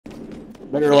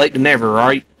Better late than never,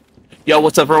 right? Yo,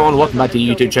 what's up, everyone? Welcome back to the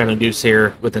YouTube channel. Deuce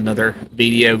here with another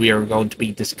video. We are going to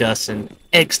be discussing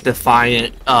X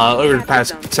Defiant. Over the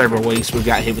past several weeks, we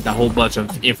got hit with a whole bunch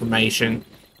of information.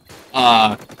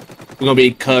 We're going to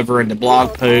be covering the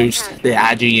blog post, the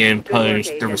IGN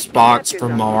post, the response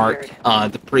from Mark,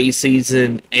 the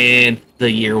preseason, and the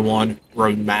year one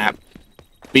roadmap.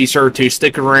 Be sure to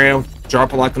stick around,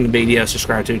 drop a like on the video,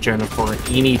 subscribe to the channel for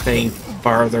anything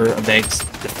further of X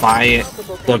Defiant.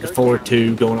 Looking forward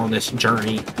to going on this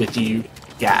journey with you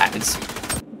guys.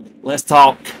 Let's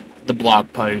talk the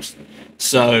blog post.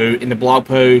 So in the blog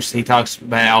post, he talks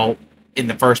about, in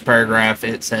the first paragraph,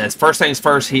 it says, first things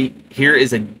first, here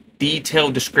is a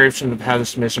detailed description of how the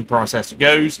submission process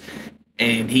goes.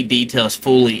 And he details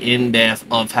fully in depth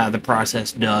of how the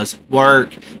process does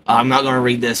work. I'm not going to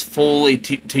read this fully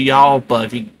to y'all,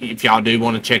 but if y'all do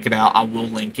want to check it out, I will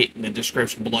link it in the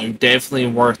description below. Definitely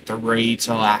worth the read,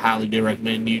 so I highly do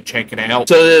recommend you check it out.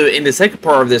 So in the second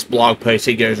part of this blog post,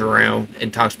 he goes around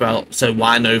and talks about, so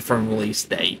why no firm release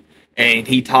date? And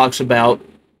he talks about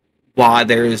why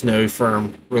there is no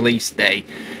firm release date.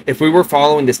 If we were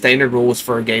following the standard rules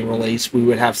for a game release, we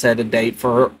would have set a date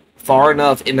for far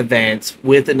enough in advance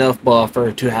with enough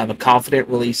buffer to have a confident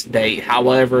release date.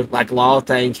 However, like a lot of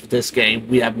things with this game,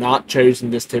 we have not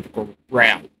chosen this typical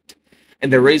route.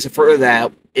 And the reason for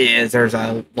that is there's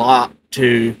a lot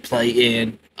to play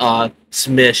in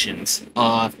submissions.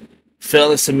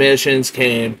 Failing submissions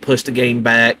can push the game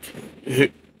back.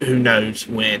 Who knows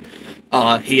when.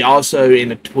 He also,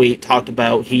 in a tweet, talked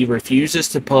about he refuses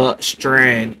to put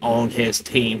strain on his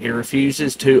team. He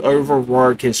refuses to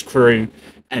overwork his crew.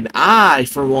 And I,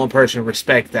 for one person,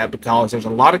 respect that, because there's a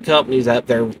lot of companies out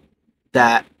there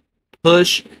that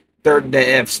push their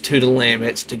devs to the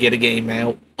limits to get a game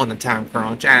out on a time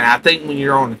crunch. And I think when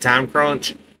you're on a time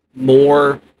crunch,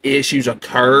 more issues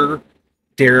occur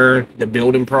during the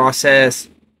building process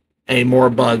and more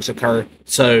bugs occur.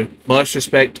 So much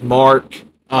respect to Mark.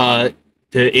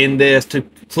 To end this, to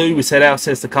conclude, we set out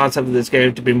since the concept of this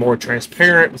game to be more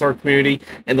transparent with our community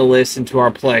and to listen to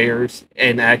our players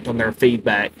and act on their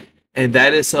feedback. And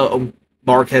that is something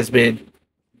Mark has been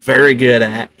very good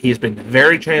at. He's been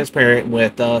very transparent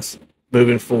with us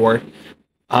moving forward.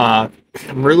 I'm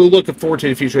really looking forward to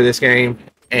the future of this game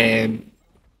and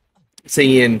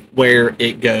seeing where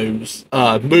it goes.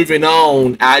 Moving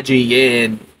on,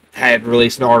 IGN had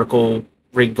released an article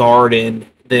regarding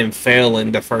them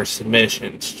failing the first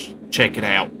submissions. Check it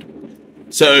out.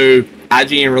 So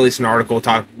IGN released an article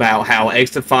talking about how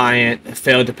X Defiant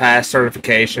failed to pass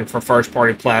certification for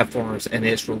first-party platforms and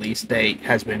its release date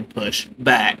has been pushed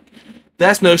back.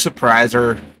 That's no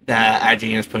surpriser that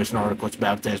IGN is posting articles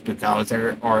about this, because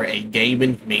they are a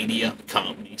gaming media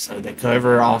company, so they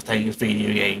cover all things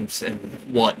video games and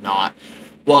whatnot.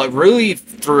 What really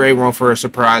threw everyone for a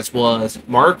surprise was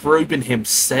Mark Rubin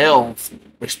himself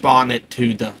responded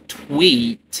to the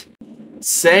tweet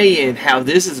saying how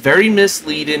this is very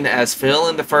misleading, as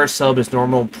failing the first sub is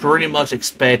normal, pretty much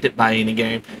expected by any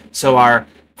game. So our,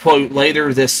 quote,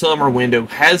 later this summer window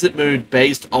hasn't moved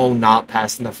based on not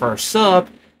passing the first sub.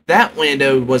 That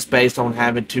window was based on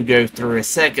having to go through a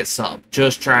second sub.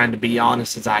 Just trying to be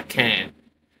honest as I can.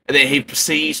 And then he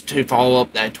proceeds to follow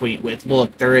up that tweet with,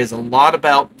 look, there is a lot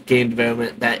about game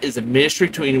development that is a mystery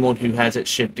to anyone who hasn't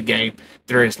shipped a game.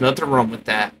 There is nothing wrong with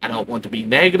that. I don't want to be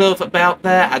negative about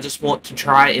that. I just want to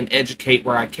try and educate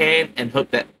where I can and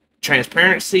hope that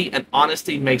transparency and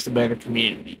honesty makes a better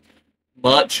community.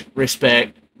 Much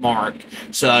respect, Mark.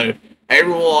 So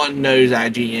everyone knows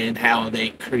IGN, how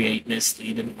they create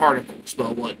misleading articles.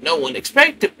 But what no one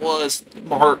expected was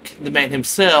Mark, the man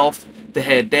himself, the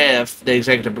head dev, the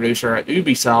executive producer at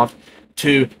Ubisoft,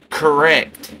 to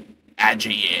correct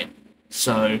IGN.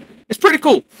 So it's pretty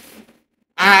cool.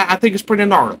 I think it's pretty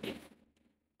gnarly.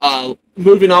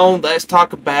 Moving on, let's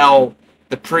talk about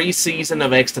the preseason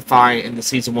of X Defiant and the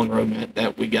season 1 roadmap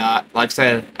that we got. Like I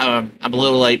said, I'm a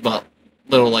little late, but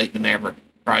a little late than ever,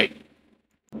 right?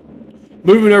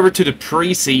 Moving over to the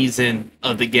preseason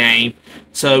of the game.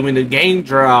 So when the game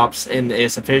drops and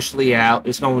it's officially out,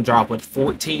 it's going to drop with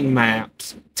 14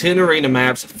 maps, 10 arena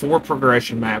maps, 4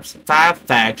 progression maps, 5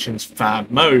 factions,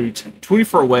 5 modes,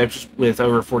 24 webs with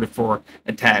over 44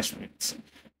 attachments.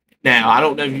 Now, I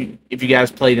don't know if you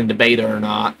guys played in the beta or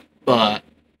not, but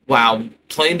while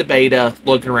playing the beta,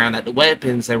 looking around at the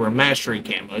weapons, there were mastery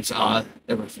camos.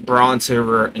 There was bronze,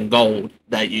 silver, and gold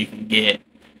that you can get.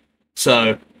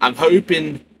 So I'm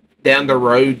hoping down the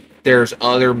road there's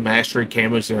other mastery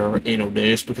camos that are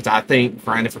introduced, because I think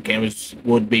grinding for camos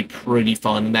would be pretty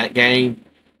fun in that game.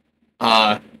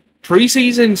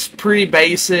 Preseason's pretty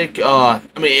basic. I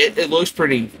mean, it looks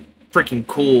pretty freaking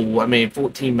cool. I mean,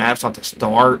 14 maps on the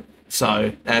start,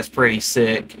 so that's pretty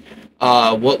sick.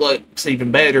 What looks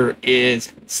even better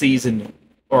is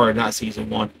not season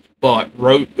one,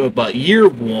 but year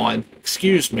one.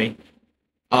 Excuse me.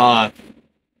 Got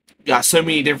so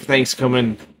many different things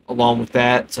coming along with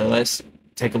that. So let's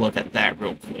take a look at that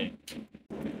real quick.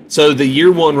 So the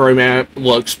year one roadmap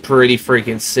looks pretty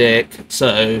freaking sick.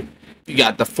 So you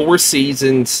got the 4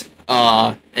 seasons,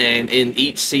 and in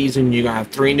each season you're gonna have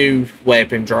 3 new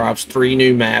weapon drops, 3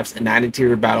 new maps, a 9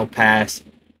 interior battle pass,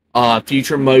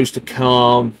 future modes to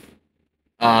come.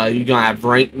 You're gonna have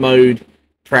ranked mode,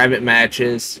 private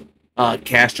matches,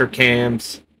 caster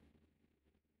cams,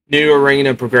 new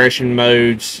arena progression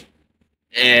modes.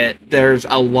 And there's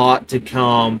a lot to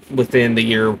come within the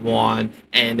year one,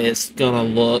 and it's gonna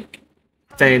look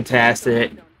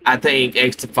fantastic. I think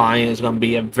X Defiant is gonna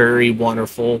be a very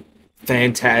wonderful,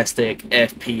 fantastic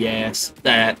FPS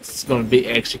that's gonna be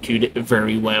executed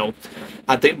very well.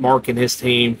 I think Mark and his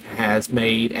team has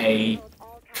made a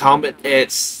comment. I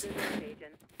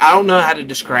don't know how to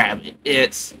describe it.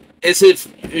 It's as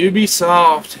if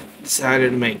Ubisoft decided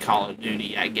to make Call of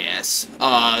Duty, I guess.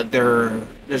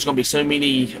 There's going to be so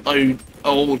many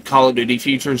old Call of Duty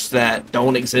features that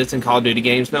don't exist in Call of Duty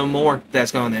games no more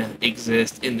that's going to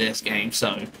exist in this game.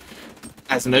 So,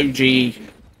 as an OG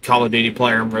Call of Duty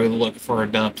player, I'm really looking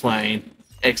forward to playing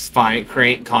X Defiant,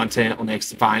 creating content on X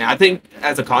Defiant. I think,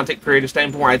 as a content creator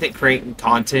standpoint, I think creating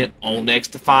content on X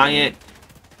Defiant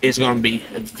is going to be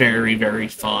very, very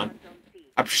fun.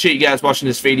 I appreciate you guys watching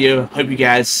this video. Hope you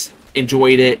guys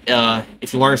enjoyed it.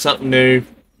 If you learned something new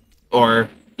or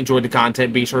enjoyed the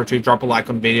content, be sure to drop a like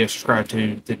on the video, subscribe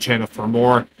to the channel for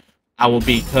more. I will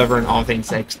be covering all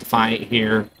things X Defiant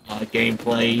here.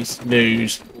 Gameplays,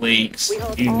 news, leaks,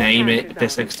 you name it. If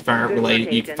it's X Defiant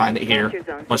related, you can find it here.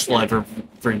 Much love,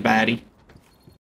 everybody.